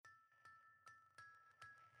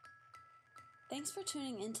Thanks for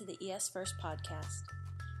tuning into the ES First podcast.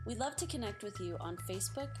 We'd love to connect with you on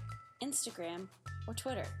Facebook, Instagram, or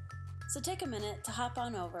Twitter. So take a minute to hop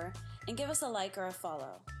on over and give us a like or a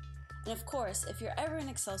follow. And of course, if you're ever in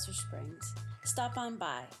Excelsior Springs, stop on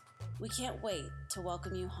by. We can't wait to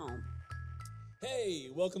welcome you home. Hey,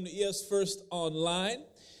 welcome to ES First Online.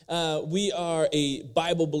 We are a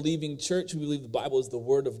Bible-believing church. We believe the Bible is the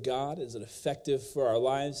Word of God. Is it effective for our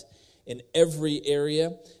lives in every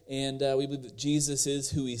area? And we believe that Jesus is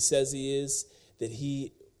who He says He is, that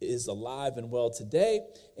He is alive and well today,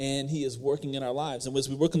 and He is working in our lives. And as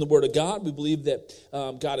we work in the Word of God, we believe that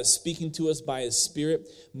God is speaking to us by His Spirit,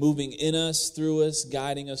 moving in us, through us,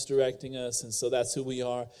 guiding us, directing us, and so that's who we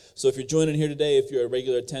are. So if you're joining here today, if you're a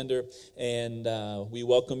regular attender, and we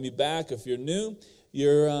welcome you back. If you're new,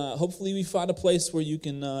 hopefully we find a place where you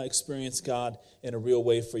can experience God in a real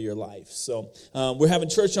way for your life. So we're having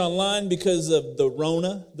church online because of the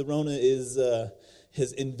Rona. The Rona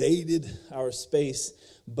has invaded our space,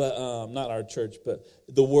 but not our church, but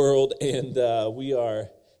the world. And we are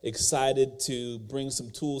excited to bring some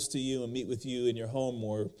tools to you and meet with you in your home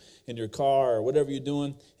or in your car or whatever you're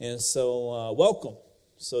doing. And so welcome.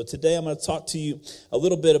 So today I'm going to talk to you a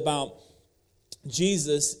little bit about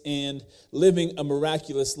Jesus and living a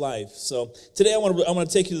miraculous life. So today I want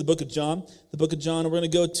to take you to the book of John. The book of John, and we're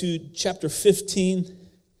going to go to chapter 15,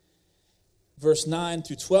 verse 9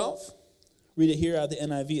 through 12. Read it here out of the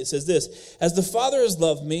NIV. It says this: "As the Father has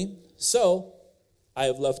loved me, so I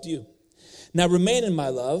have loved you. Now remain in my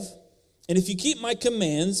love, and if you keep my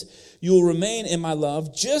commands, you will remain in my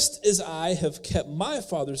love, just as I have kept my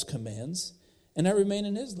Father's commands, and I remain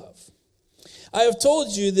in His love. I have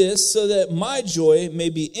told you this so that my joy may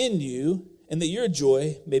be in you and that your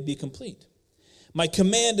joy may be complete. My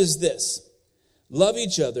command is this: love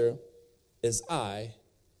each other as I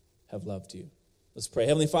have loved you." Let's pray.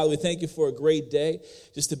 Heavenly Father, we thank you for a great day,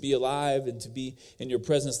 just to be alive and to be in your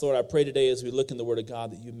presence. Lord, I pray today as we look in the Word of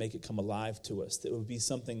God that you make it come alive to us, that it would be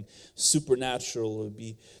something supernatural, it would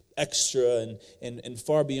be extra and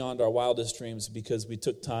far beyond our wildest dreams, because we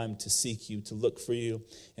took time to seek you, to look for you,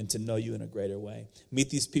 and to know you in a greater way. Meet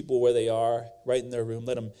these people where they are, right in their room.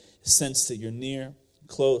 Let them sense that you're near,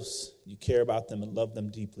 close, you care about them and love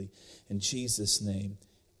them deeply. In Jesus' name,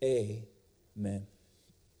 amen.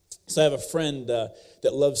 So I have a friend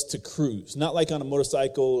that loves to cruise, not like on a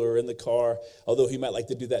motorcycle or in the car, although he might like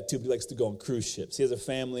to do that too, but he likes to go on cruise ships. He has a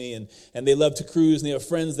family, and they love to cruise, and they have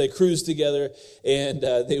friends. They cruise together, and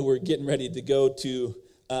they were getting ready to go to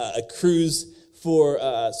a cruise for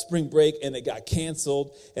spring break, and it got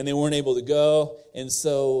canceled, and they weren't able to go, and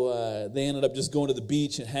so they ended up just going to the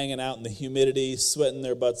beach and hanging out in the humidity, sweating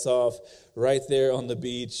their butts off right there on the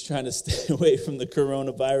beach, trying to stay away from the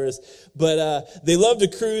coronavirus. But they love to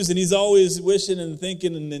cruise, and he's always wishing and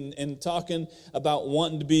thinking and talking about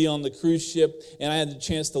wanting to be on the cruise ship. And I had the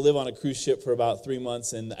chance to live on a cruise ship for about 3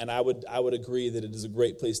 months, and I would agree that it is a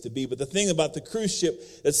great place to be. But the thing about the cruise ship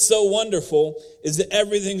that's so wonderful is that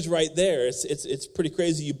everything's right there. It's pretty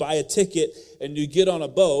crazy. You buy a ticket, and you get on a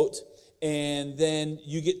boat, and then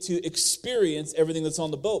you get to experience everything that's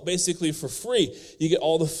on the boat, basically for free. You get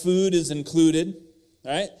all the food is included,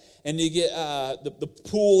 right? And you get the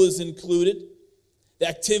pool is included. The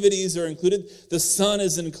activities are included. The sun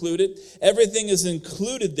is included. Everything is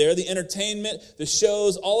included there. The entertainment, the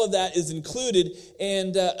shows, all of that is included.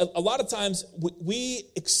 And a lot of times we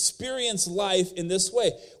experience life in this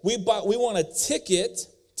way. We want a ticket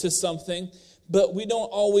to something, but we don't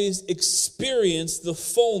always experience the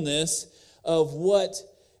fullness of what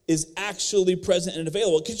is actually present and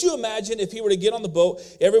available. Could you imagine if he were to get on the boat,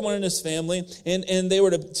 everyone in his family, and they were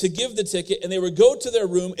to give the ticket, and they would go to their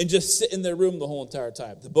room and just sit in their room the whole entire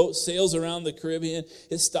time? The boat sails around the Caribbean.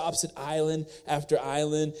 It stops at island after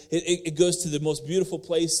island. It goes to the most beautiful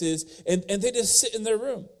places, and they just sit in their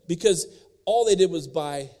room because all they did was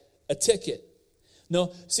buy a ticket.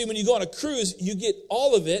 No, see, when you go on a cruise, you get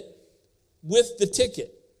all of it with the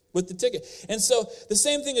ticket. And so the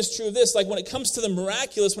same thing is true of this. Like when it comes to the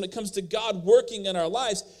miraculous, when it comes to God working in our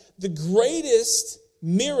lives, the greatest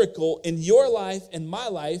miracle in your life and my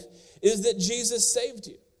life is that Jesus saved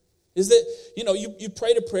you. Is that, you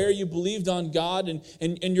prayed a prayer, you believed on God,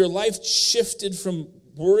 and your life shifted from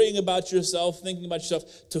worrying about yourself, thinking about yourself,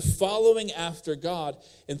 to following after God,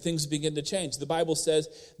 and things begin to change. The Bible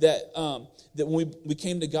says that when we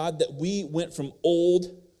came to God, that we went from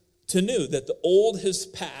old to new, that the old has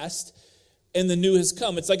passed and the new has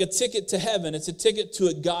come. It's like a ticket to heaven. It's a ticket to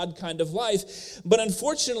a God kind of life. But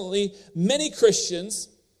unfortunately, many Christians,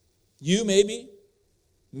 you maybe,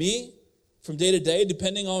 me, from day to day,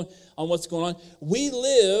 depending on what's going on, we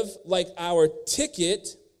live like our ticket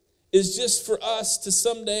is just for us to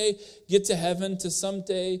someday get to heaven, to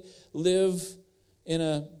someday live in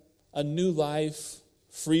a new life,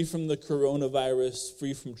 free from the coronavirus,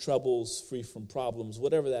 free from troubles, free from problems,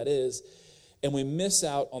 whatever that is. And we miss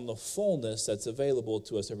out on the fullness that's available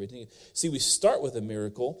to us every day. See, we start with a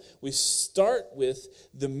miracle. We start with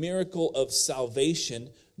the miracle of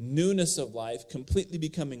salvation, newness of life, completely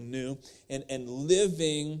becoming new, and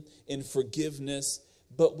living in forgiveness.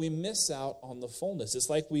 But we miss out on the fullness. It's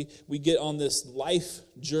like we get on this life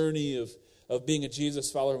journey of being a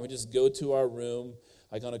Jesus follower, and we just go to our room,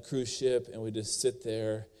 like on a cruise ship, and we just sit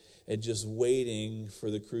there and just waiting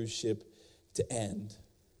for the cruise ship to end.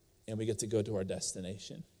 And we get to go to our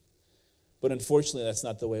destination. But unfortunately, that's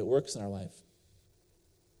not the way it works in our life.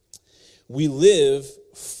 We live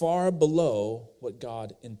far below what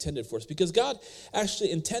God intended for us, because God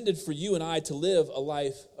actually intended for you and I to live a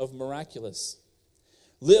life of miraculous,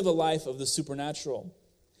 live a life of the supernatural,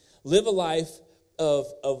 live a life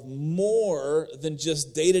of more than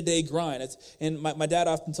just day-to-day grind. And my dad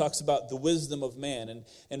often talks about the wisdom of man,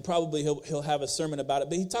 and probably he'll have a sermon about it,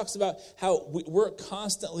 but he talks about how we're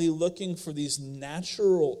constantly looking for these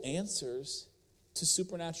natural answers to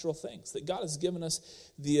supernatural things, that God has given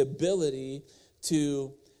us the ability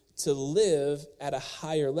to live at a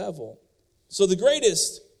higher level. So the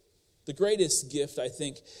greatest gift, I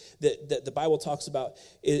think, that the Bible talks about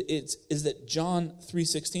is that John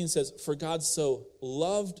 3:16 says, "For God so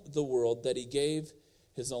loved the world that he gave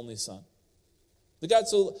his only son." That God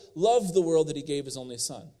so loved the world that he gave his only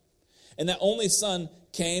son. And that only son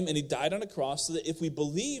came and he died on a cross so that if we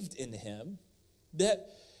believed in him, that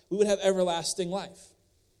we would have everlasting life.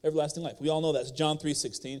 Everlasting life. We all know that's John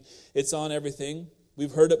 3:16. It's on everything.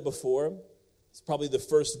 We've heard it before. It's probably the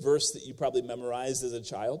first verse that you probably memorized as a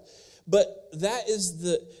child. But that is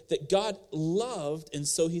that God loved, and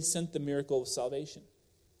so he sent the miracle of salvation.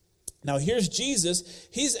 Now here's Jesus.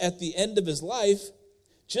 He's at the end of his life,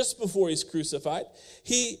 just before he's crucified.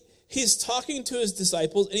 He's talking to his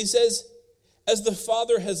disciples, and he says, "As the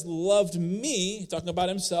Father has loved me," talking about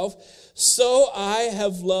himself, "so I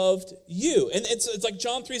have loved you." And it's like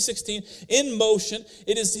John 3:16 in motion.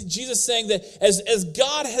 It is Jesus saying that as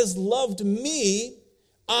God has loved me,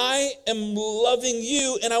 I am loving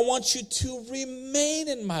you, and I want you to remain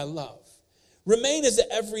in my love. Remain is an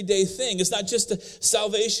everyday thing. It's not just a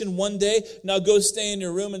salvation one day, now go stay in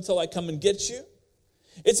your room until I come and get you.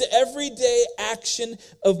 It's an everyday action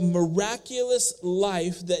of miraculous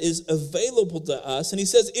life that is available to us. And he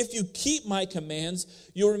says, if you keep my commands,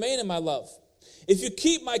 you'll remain in my love. If you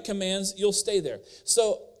keep my commands, you'll stay there.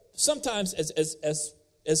 So sometimes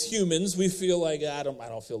as humans, we feel like, I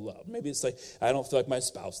don't feel loved. Maybe it's like, I don't feel like my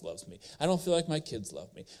spouse loves me. I don't feel like my kids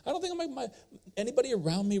love me. I don't think anybody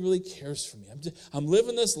around me really cares for me. I'm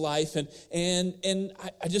living this life, and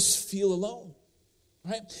I just feel alone.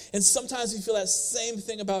 Right? And sometimes we feel that same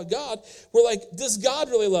thing about God. We're like, does God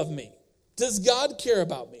really love me? Does God care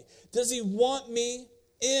about me? Does he want me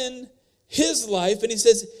in his life? And he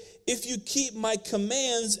says, if you keep my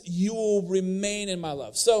commands, you will remain in my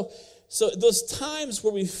love. So those times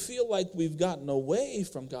where we feel like we've gotten away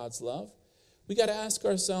from God's love, we got to ask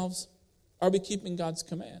ourselves, are we keeping God's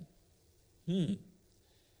command?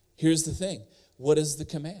 Here's the thing. What is the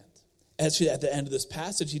command? Actually, at the end of this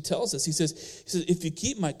passage, he tells us, he says, if you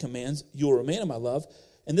keep my commands, you will remain in my love.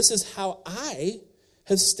 And this is how I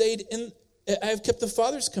have I have kept the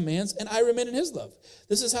Father's commands, and I remain in his love.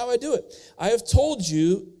 This is how I do it. I have told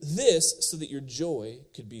you this so that your joy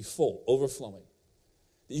could be full, overflowing.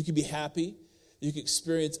 That you could be happy, that you could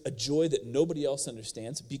experience a joy that nobody else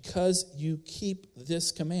understands because you keep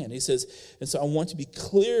this command. He says, and so I want to be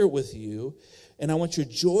clear with you, and I want your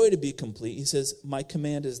joy to be complete. He says, my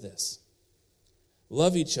command is this.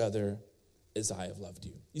 Love each other as I have loved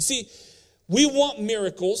you. You see, we want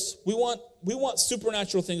miracles. We want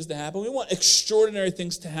supernatural things to happen. We want extraordinary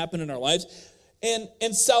things to happen in our lives.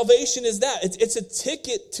 And salvation is that. It's a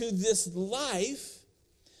ticket to this life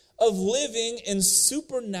of living in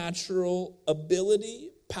supernatural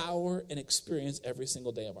ability, power, and experience every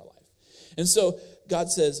single day of our life. And so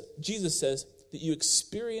Jesus says that you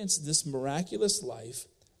experience this miraculous life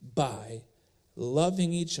by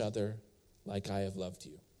loving each other like I have loved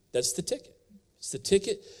you. That's the ticket. It's the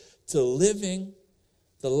ticket to living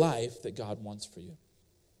the life that God wants for you.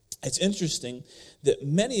 It's interesting that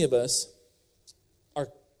many of us are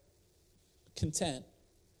content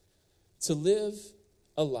to live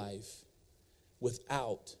a life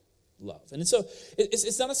without love. And so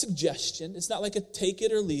it's not a suggestion. It's not like a take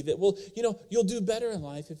it or leave it. Well, you'll do better in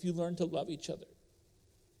life if you learn to love each other.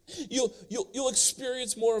 You'll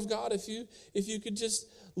experience more of God if you could just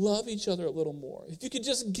love each other a little more. If you could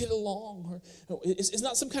just get along. It's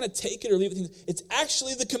not some kind of take it or leave it thing. It's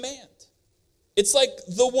actually the command. It's like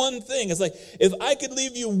the one thing. It's like, if I could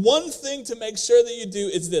leave you one thing to make sure that you do,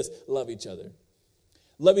 it's this: love each other.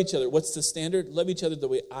 Love each other. What's the standard? Love each other the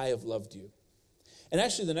way I have loved you. And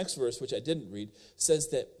actually the next verse, which I didn't read, says,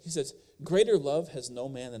 greater love has no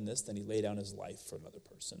man than this, than he lay down his life for another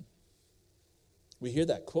person. We hear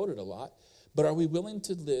that quoted a lot, but are we willing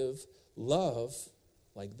to live love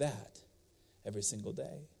like that every single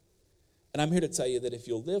day? And I'm here to tell you that if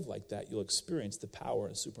you'll live like that, you'll experience the power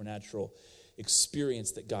and supernatural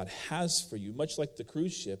experience that God has for you, much like the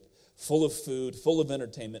cruise ship, full of food, full of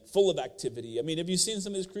entertainment, full of activity. I mean, have you seen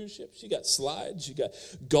some of these cruise ships? You got slides, you got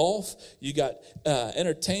golf, you got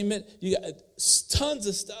entertainment, you got tons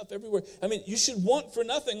of stuff everywhere. I mean, you should want for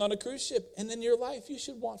nothing on a cruise ship, and in your life, you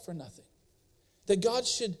should want for nothing. That God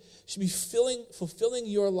should be fulfilling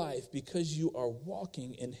your life because you are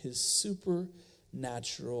walking in his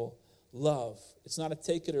supernatural love. It's not a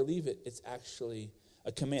take it or leave it. It's actually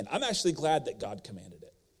a command. I'm actually glad that God commanded it.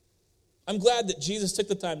 I'm glad that Jesus took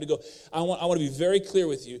the time to go, I want to be very clear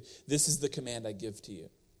with you. This is the command I give to you.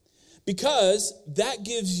 Because that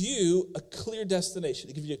gives you a clear destination.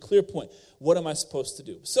 It gives you a clear point. What am I supposed to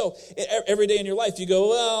do? So every day in your life you go,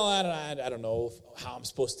 well, I don't know how I'm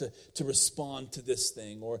supposed to respond to this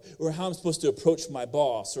thing, or how I'm supposed to approach my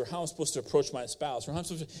boss, or how I'm supposed to approach my spouse, or how I'm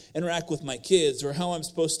supposed to interact with my kids, or how I'm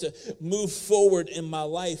supposed to move forward in my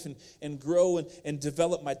life and grow and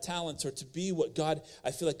develop my talents, or to be what I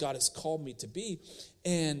feel like God has called me to be.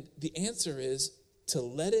 And the answer is to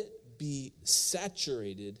let it be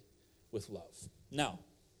saturated with love. Now,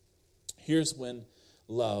 here's when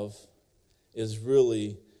love is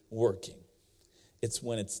really working. It's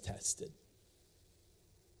when it's tested.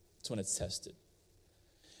 It's when it's tested.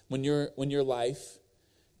 When your life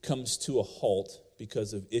comes to a halt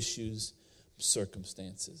because of issues,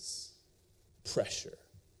 circumstances, pressure,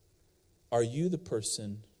 are you the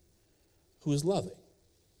person who is loving?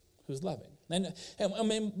 Who's loving? And I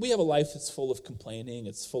mean, we have a life that's full of complaining.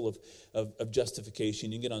 It's full of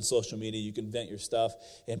justification. You can get on social media, you can vent your stuff,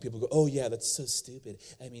 and people go, oh, yeah, that's so stupid.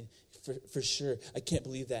 I mean, for sure, I can't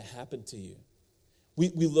believe that happened to you.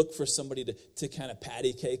 We look for somebody to kind of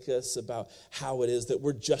patty cake us about how it is that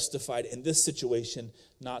we're justified in this situation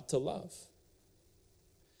not to love.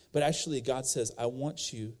 But actually, God says, I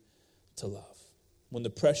want you to love. When the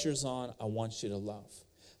pressure's on, I want you to love.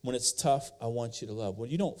 When it's tough, I want you to love. When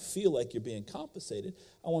you don't feel like you're being compensated,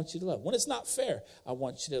 I want you to love. When it's not fair, I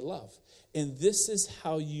want you to love. And this is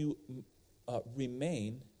how you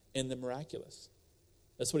remain in the miraculous.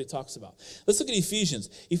 That's what he talks about. Let's look at Ephesians.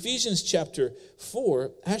 Ephesians chapter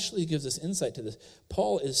 4 actually gives us insight to this.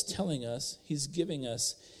 Paul is telling us, he's giving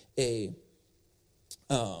us a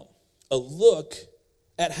look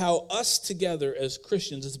at how us together as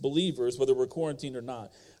Christians, as believers, whether we're quarantined or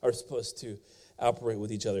not, are supposed to operate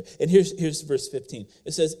with each other. And here's verse 15.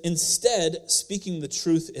 It says, instead, speaking the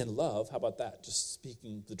truth in love. How about that? Just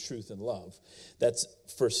speaking the truth in love. That's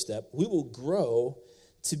first step. We will grow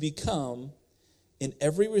to become, in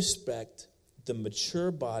every respect, the mature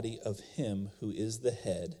body of him who is the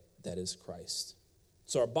head, that is Christ.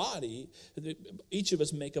 So our body, each of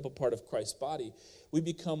us make up a part of Christ's body. We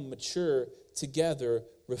become mature together,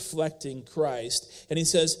 reflecting Christ. And he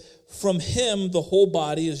says, from him the whole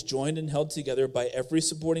body is joined and held together by every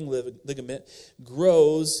supporting ligament,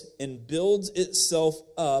 grows and builds itself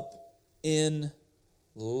up in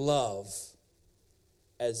love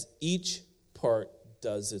as each part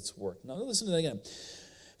does its work. Now listen to that again.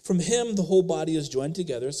 From him the whole body is joined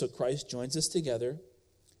together, so Christ joins us together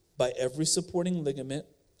by every supporting ligament,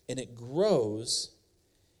 and it grows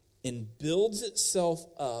and builds itself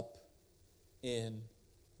up in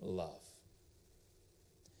love.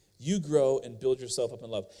 You grow and build yourself up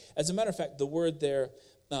in love. As a matter of fact, the word there,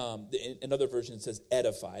 in other versions, it says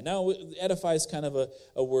edify. Now, edify is kind of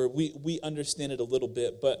a word. We understand it a little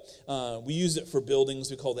bit, but we use it for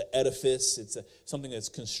buildings. We call it edifice. It's something that's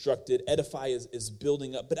constructed. Edify is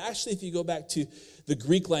building up. But actually, if you go back to the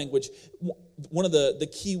Greek language, one of the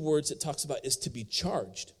key words it talks about is to be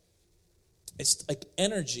charged. It's like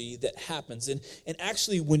energy that happens. And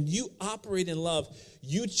actually, when you operate in love,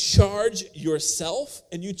 you charge yourself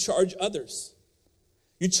and you charge others.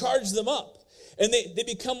 You charge them up. And they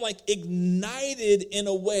become like ignited in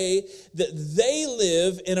a way that they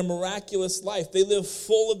live in a miraculous life. They live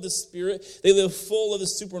full of the Spirit. They live full of the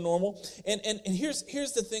supernormal. And here's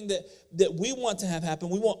the thing that we want to have happen.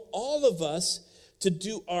 We want all of us to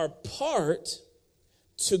do our part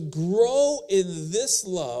to grow in this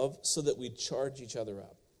love so that we charge each other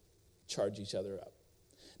up. charge each other up.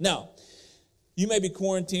 Now, you may be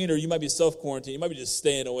quarantined or you might be self-quarantined. You might be just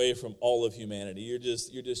staying away from all of humanity. You're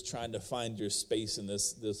just trying to find your space in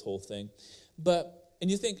this whole thing. And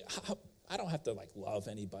you think, I don't have to love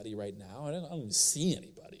anybody right now. I don't even see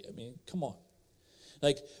anybody. I mean, come on.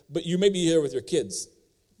 But you may be here with your kids.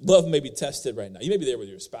 Love may be tested right now. You may be there with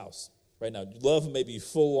your spouse right now. Love may be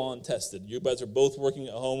full-on tested. You guys are both working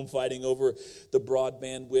at home, fighting over the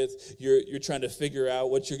broadband width. You're trying to figure out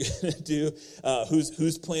what you're going to do,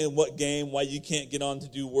 who's playing what game, why you can't get on to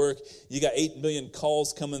do work. You got 8 million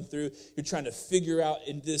calls coming through. You're trying to figure out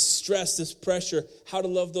in this stress, this pressure, how to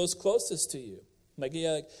love those closest to you.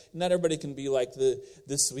 Not everybody can be like the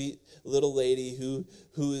sweet little lady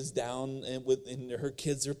who is down and her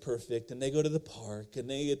kids are perfect and they go to the park and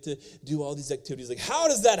they get to do all these activities. How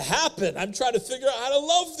does that happen? I'm trying to figure out how to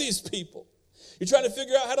love these people. You're trying to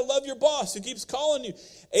figure out how to love your boss who keeps calling you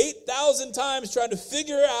 8,000 times trying to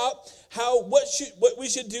figure out what we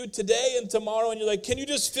should do today and tomorrow. And you're like, can you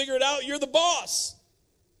just figure it out? You're the boss.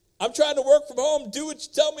 I'm trying to work from home, do what you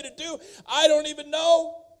tell me to do. I don't even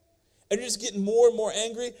know. And you're just getting more and more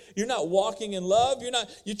angry. You're not walking in love.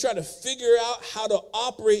 You're trying to figure out how to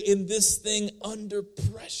operate in this thing under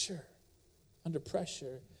pressure. Under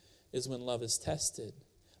pressure is when love is tested.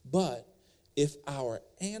 But if our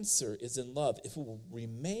answer is in love, if we will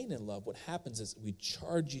remain in love, what happens is we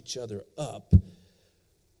charge each other up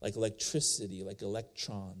like electricity, like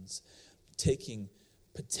electrons, taking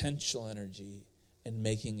potential energy and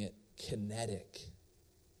making it kinetic,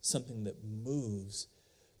 something that moves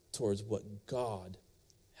towards what God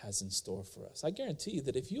has in store for us. I guarantee you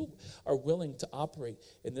that if you are willing to operate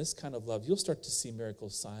in this kind of love, you'll start to see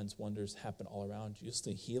miracles, signs, wonders happen all around you. You'll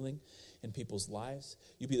see healing in people's lives.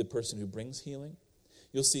 You'll be the person who brings healing.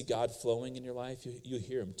 You'll see God flowing in your life. You'll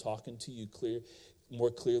hear him talking to you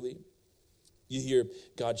more clearly. You hear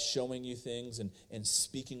God showing you things and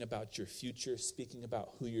speaking about your future, speaking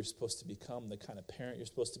about who you're supposed to become, the kind of parent you're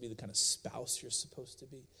supposed to be, the kind of spouse you're supposed to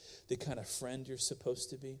be, the kind of friend you're supposed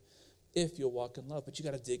to be, if you'll walk in love. But you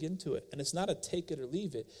got to dig into it. And it's not a take it or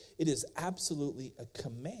leave it. It is absolutely a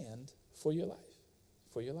command for your life,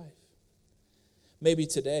 for your life. Maybe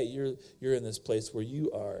today you're in this place where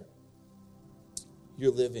you're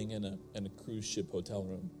living in a cruise ship hotel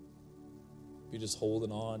room. You're just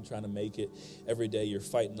holding on, trying to make it. Every day you're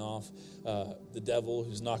fighting off the devil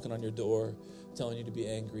who's knocking on your door, telling you to be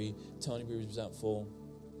angry, telling you to be resentful,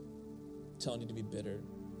 telling you to be bitter,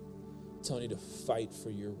 telling you to fight for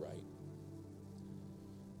your right.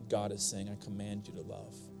 God is saying, I command you to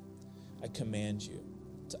love. I command you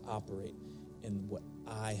to operate in what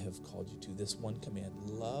I have called you to. This one command,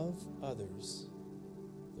 love others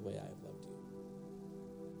the way I have loved you.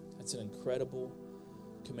 That's an incredible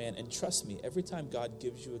command. And trust me, every time God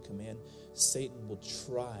gives you a command, Satan will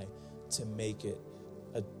try to make it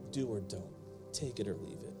a do or don't. Take it or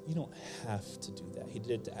leave it. You don't have to do that. He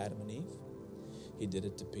did it to Adam and Eve. He did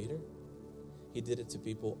it to Peter. He did it to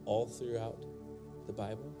people all throughout the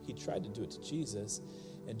Bible. He tried to do it to Jesus.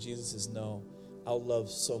 And Jesus says, no, I'll love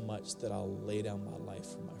so much that I'll lay down my life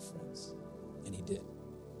for my friends. And he did.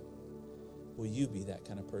 Will you be that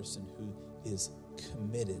kind of person who is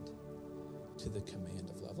committed to the command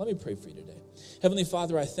of love? Let me pray for you today. Heavenly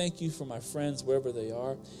Father, I thank you for my friends wherever they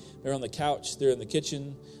are. They're on the couch, they're in the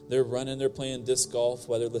kitchen, they're running, they're playing disc golf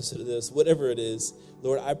while they're listening to this, whatever it is.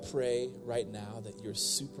 Lord, I pray right now that your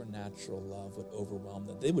supernatural love would overwhelm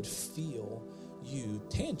them. They would feel you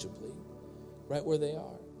tangibly right where they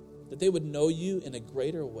are. That they would know you in a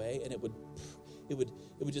greater way, and it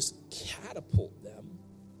would just catapult them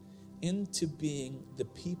into being the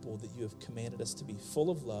people that you have commanded us to be, full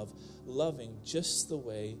of love, loving just the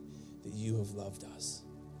way that you have loved us.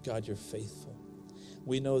 God, you're faithful.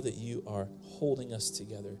 We know that you are holding us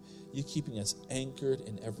together. You're keeping us anchored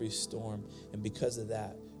in every storm, and because of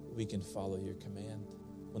that, we can follow your command.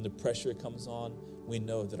 When the pressure comes on, we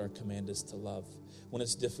know that our command is to love. When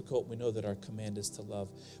it's difficult, we know that our command is to love.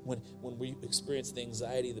 When we experience the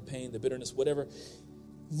anxiety, the pain, the bitterness, whatever,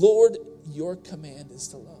 Lord, your command is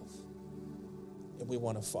to love. And we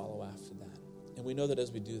want to follow after that. And we know that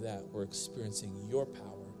as we do that, we're experiencing your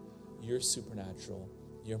power, your supernatural,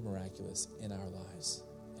 your miraculous in our lives.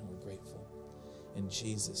 And we're grateful. In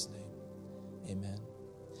Jesus' name, amen.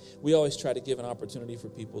 We always try to give an opportunity for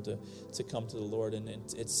people to come to the Lord. And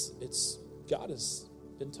it's God has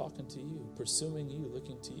been talking to you, pursuing you,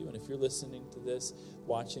 looking to you. And if you're listening to this,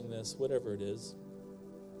 watching this, whatever it is,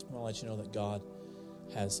 I want to let you know that God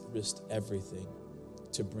has risked everything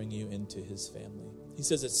to bring you into his family. He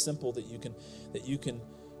says it's simple, that you can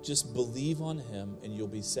just believe on him and you'll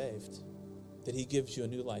be saved. That he gives you a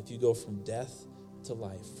new life. You go from death to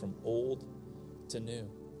life, from old to new.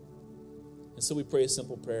 And so we pray a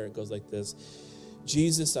simple prayer. It goes like this.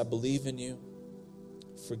 Jesus, I believe in you.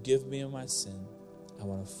 Forgive me of my sin. I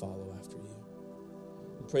want to follow after you.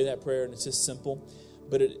 And pray that prayer, and it's just simple.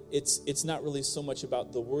 But it's not really so much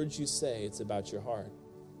about the words you say. It's about your heart.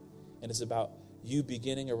 And it's about you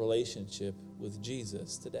beginning a relationship with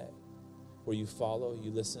Jesus today, where you follow,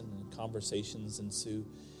 you listen, and conversations ensue,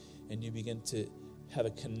 and you begin to have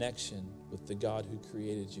a connection with the God who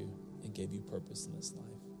created you and gave you purpose in this life.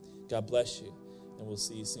 God bless you, and we'll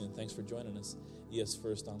see you soon. Thanks for joining us, ES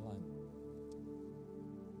First Online.